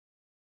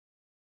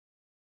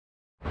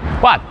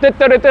But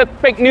the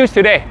big news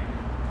today.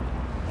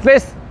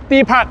 This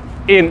D Park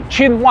in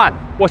Tsuen Wan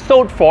was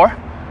sold for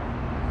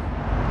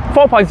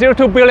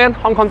 4.02 billion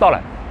Hong Kong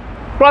dollar.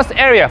 Gross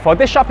area for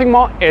this shopping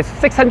mall is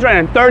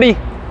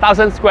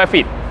 630,000 square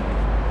feet.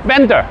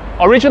 Vendor,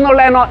 original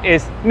landlord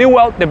is New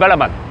World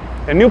Development.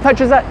 The new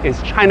purchaser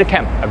is China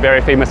Camp, a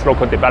very famous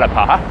local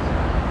developer.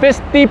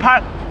 This D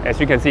Park, as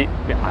you can see,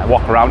 I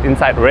walk around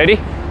inside already,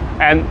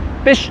 and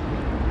this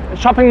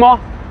shopping mall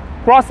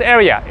gross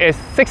area is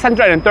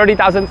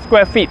 630,000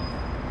 square feet,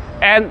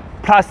 and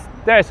plus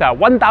there's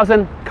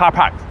 1,000 car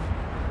parks.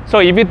 So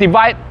if you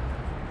divide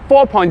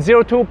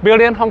 4.02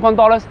 billion Hong Kong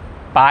dollars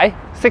by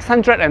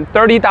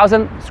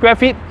 630,000 square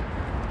feet,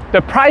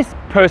 the price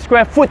per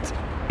square foot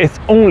is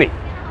only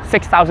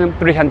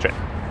 6,300.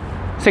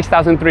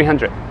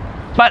 6,300.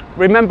 But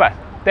remember,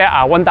 there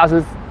are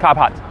 1,000 car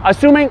parks.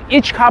 Assuming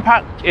each car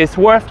park is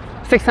worth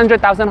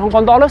 600,000 Hong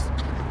Kong dollars,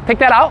 take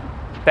that out,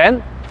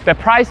 then the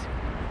price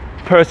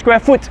per square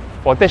foot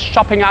for this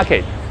shopping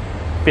arcade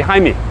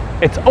behind me,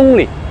 it's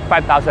only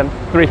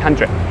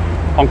 5,300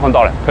 Hong Kong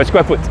dollar per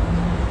square foot.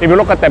 If you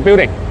look at the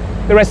building,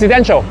 the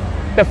residential,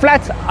 the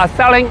flats are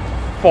selling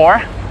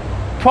for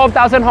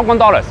 12,000 Hong Kong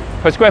dollars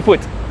per square foot.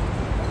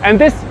 And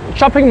this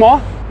shopping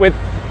mall with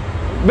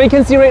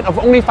vacancy rate of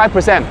only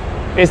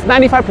 5% is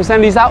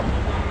 95% leased out.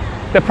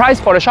 The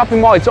price for the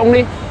shopping mall is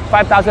only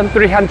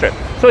 5,300.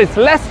 So it's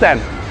less than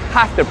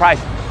half the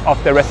price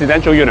of the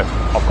residential unit.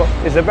 Of course,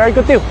 it's a very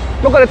good deal.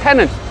 Look at the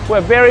tenants, who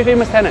are very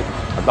famous tenants.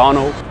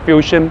 McDonald's,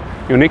 Fusion,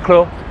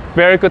 Uniqlo,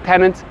 very good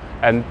tenants.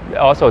 And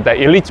also the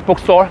Elite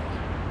bookstore,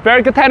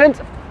 very good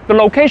tenants. The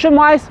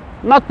location-wise,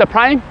 not the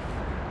prime,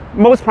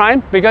 most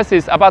prime, because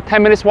it's about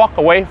 10 minutes walk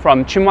away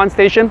from Tsuen Wan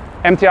Station,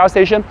 MTR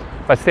station.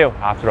 But still,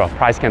 after all,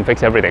 price can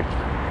fix everything.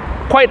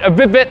 Quite a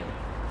vivid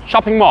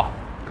shopping mall.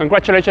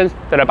 Congratulations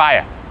to the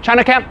buyer,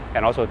 China Camp,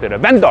 and also to the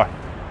vendor,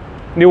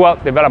 New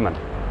World Development,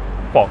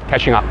 for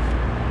catching up.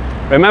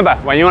 Remember,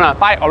 when you want to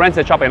buy or rent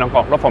a shop in Hong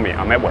Kong, look for me.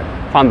 I'm Edward,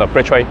 founder of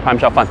Bridgeway Prime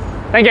Shop Fund.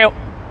 Thank you.